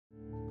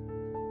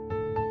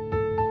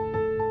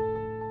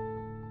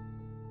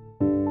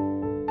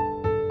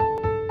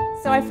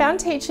So I found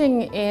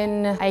teaching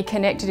in a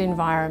connected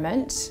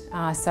environment,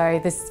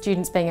 so the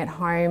students being at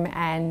home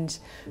and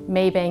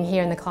me being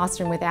here in the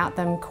classroom without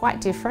them, quite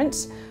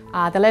different.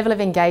 The level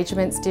of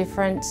engagement's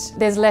different.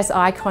 There's less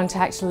eye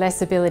contact,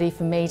 less ability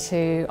for me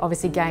to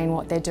obviously gain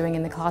what they're doing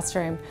in the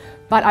classroom.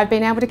 But I've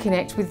been able to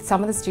connect with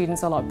some of the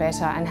students a lot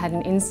better and had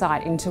an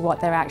insight into what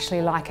they're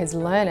actually like as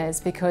learners,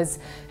 because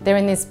they're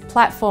in this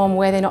platform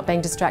where they're not being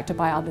distracted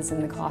by others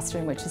in the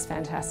classroom, which is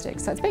fantastic.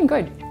 So it's been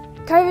good.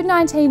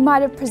 COVID-19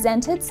 might have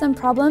presented some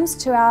problems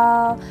to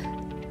our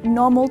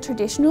normal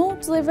traditional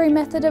delivery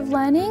method of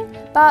learning,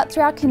 but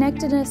through our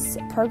connectedness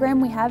program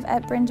we have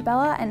at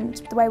Brindabella and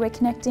the way we're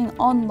connecting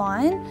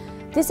online,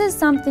 this is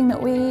something that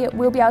we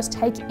will be able to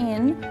take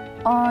in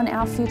on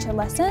our future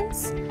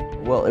lessons.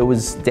 Well, it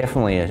was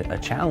definitely a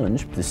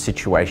challenge. The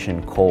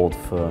situation called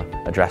for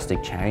a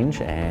drastic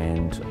change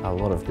and a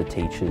lot of the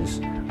teachers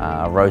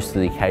rose to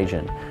the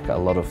occasion. A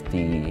lot of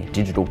the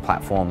digital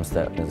platforms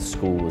that the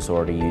school was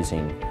already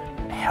using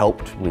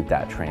helped with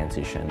that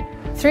transition.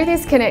 Through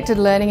this connected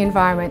learning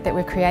environment that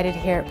we've created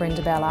here at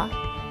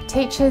Brindabella,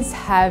 teachers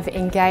have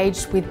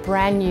engaged with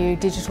brand new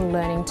digital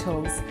learning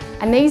tools,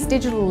 and these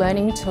digital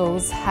learning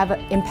tools have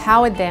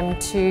empowered them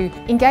to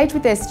engage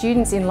with their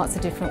students in lots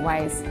of different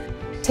ways.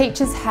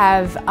 Teachers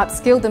have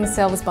upskilled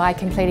themselves by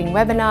completing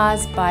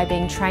webinars, by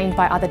being trained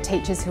by other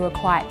teachers who are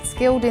quite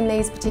skilled in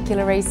these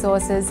particular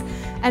resources,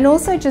 and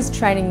also just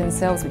training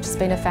themselves, which has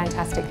been a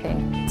fantastic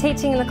thing.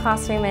 Teaching in the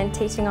classroom and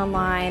teaching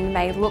online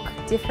may look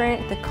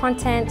different. The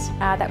content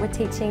that we're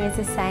teaching is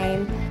the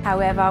same.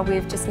 However,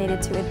 we've just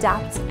needed to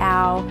adapt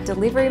our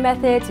delivery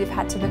methods. We've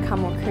had to become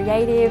more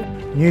creative.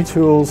 New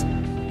tools,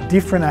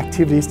 different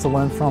activities to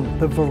learn from.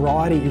 The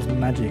variety is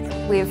magic.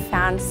 We've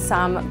found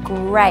some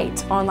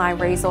great online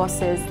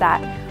resources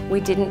that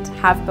we didn't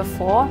have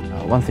before.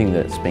 One thing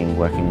that's been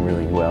working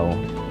really well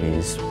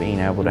is being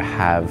able to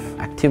have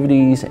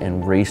activities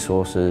and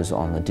resources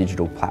on the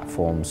digital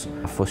platforms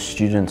for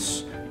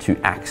students to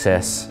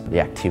access the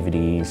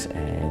activities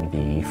and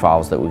the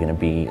files that we're going to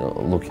be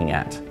looking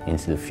at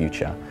into the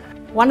future.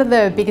 One of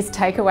the biggest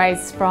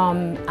takeaways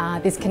from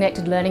this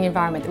connected learning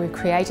environment that we've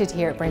created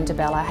here at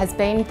Brindabella has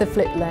been the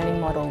flipped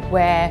learning model,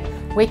 where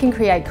we can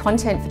create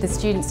content for the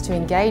students to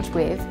engage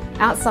with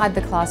outside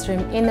the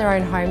classroom in their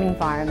own home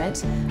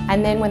environment,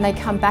 and then when they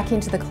come back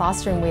into the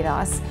classroom with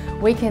us,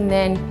 we can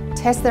then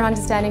test their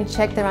understanding,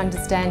 check their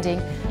understanding,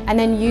 and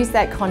then use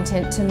that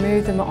content to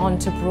move them on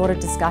to broader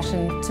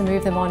discussion, to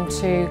move them on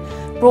to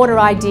broader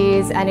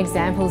ideas and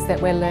examples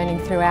that we're learning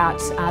throughout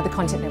the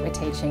content that we're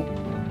teaching.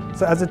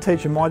 So as a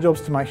teacher, my job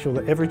is to make sure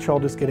that every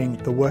child is getting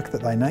the work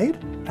that they need,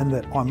 and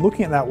that I'm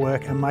looking at that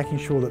work and making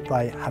sure that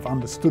they have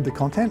understood the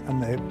content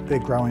and they're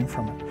growing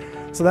from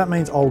it. So that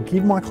means I'll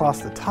give my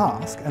class the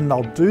task and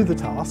they'll do the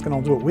task and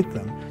I'll do it with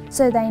them.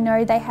 So they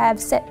know they have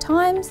set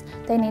times,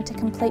 they need to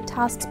complete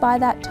tasks by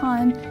that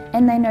time,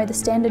 and they know the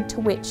standard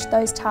to which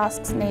those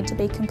tasks need to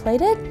be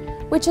completed,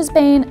 which has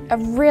been a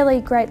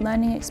really great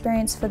learning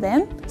experience for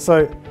them.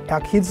 So our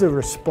kids are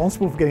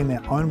responsible for getting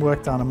their own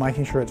work done and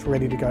making sure it's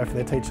ready to go for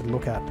their teacher to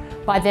look at.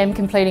 By them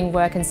completing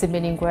work and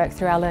submitting work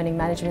through our learning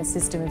management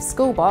system of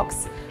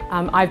Schoolbox,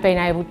 I've been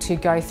able to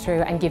go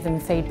through and give them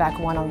feedback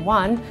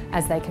one-on-one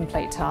as they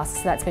complete tasks.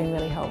 So that's been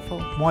really helpful.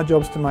 My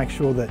job's to make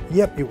sure that,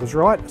 yep, it was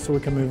right, so we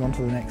can move on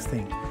to the next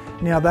thing.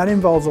 Now that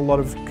involves a lot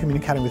of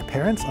communicating with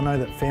parents. I know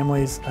that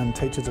families and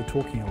teachers are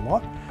talking a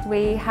lot.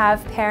 We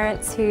have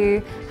parents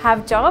who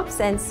have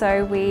jobs, and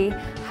so we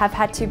have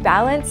had to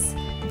balance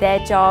their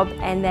job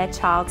and their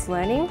child's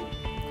learning.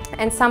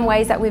 And some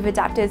ways that we've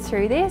adapted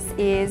through this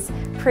is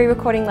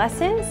pre-recording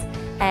lessons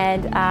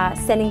and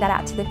sending that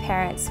out to the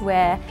parents,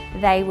 where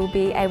they will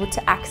be able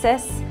to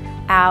access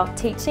our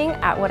teaching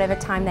at whatever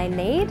time they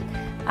need,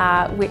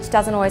 which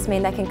doesn't always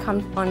mean they can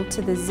come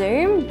onto the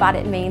Zoom, but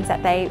it means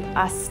that they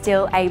are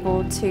still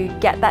able to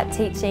get that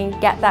teaching,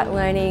 get that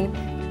learning,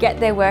 get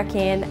their work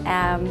in,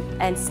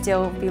 and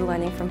still be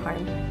learning from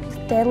home.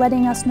 They're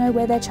letting us know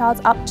where their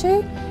child's up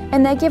to,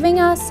 and they're giving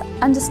us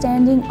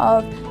understanding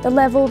of the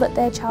level that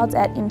their child's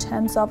at in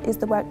terms of, is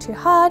the work too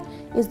hard,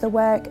 is the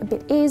work a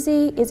bit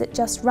easy, is it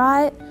just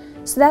right?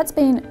 So that's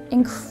been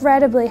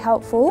incredibly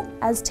helpful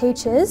as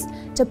teachers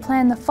to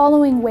plan the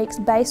following weeks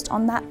based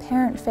on that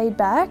parent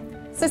feedback.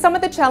 So some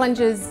of the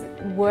challenges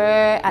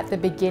were at the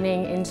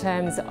beginning in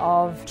terms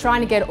of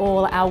trying to get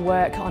all our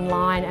work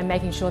online and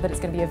making sure that it's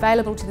going to be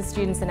available to the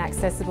students and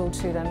accessible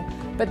to them.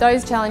 But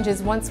those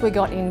challenges, once we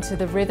got into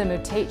the rhythm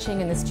of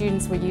teaching and the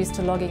students were used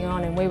to logging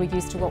on and we were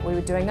used to what we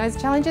were doing, those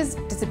challenges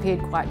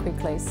disappeared quite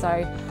quickly.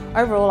 So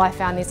overall, I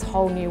found this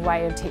whole new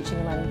way of teaching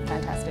and learning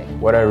fantastic.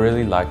 What I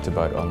really liked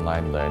about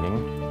online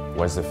learning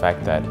was the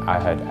fact that I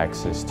had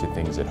access to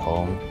things at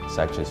home,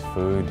 such as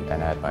food,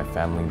 and I had my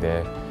family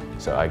there,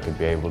 so I could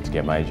be able to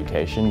get my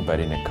education, but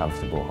in a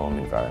comfortable home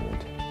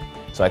environment.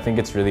 So I think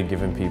it's really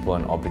given people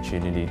an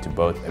opportunity to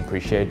both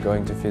appreciate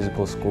going to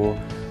physical school,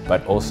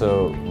 but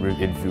also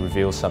it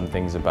reveals some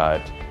things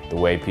about the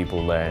way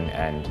people learn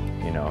and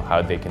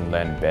how they can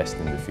learn best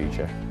in the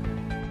future.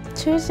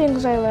 two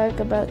things I like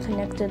about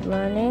connected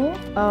learning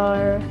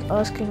are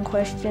asking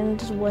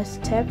questions with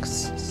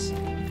texts,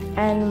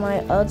 and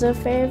my other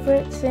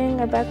favorite thing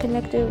about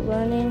connected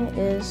learning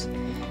is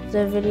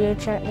the video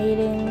chat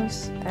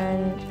meetings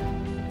and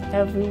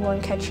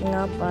everyone catching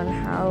up on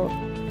how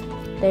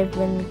they've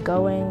been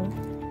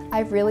going.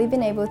 I've really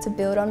been able to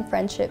build on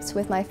friendships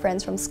with my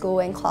friends from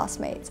school and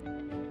classmates.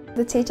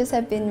 The teachers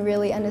have been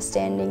really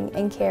understanding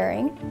and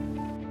caring.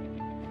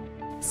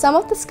 Some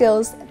of the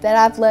skills that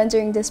I've learned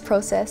during this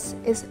process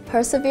is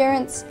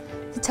perseverance,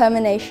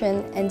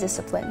 determination, and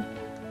discipline.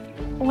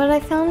 What I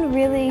found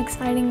really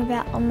exciting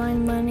about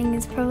online learning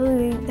is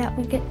probably that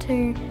we get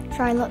to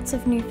try lots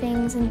of new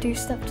things and do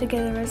stuff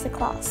together as a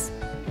class.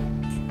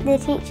 The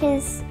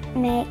teachers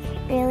make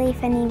really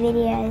funny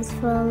videos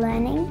for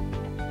learning,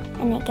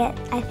 and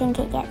I think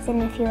it gets in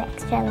a few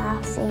extra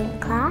laughs in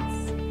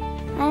class.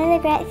 One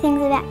of the great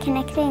things about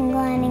connecting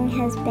learning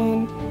has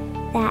been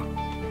that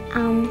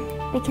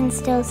we can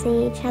still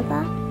see each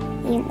other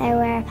even though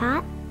we're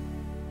apart.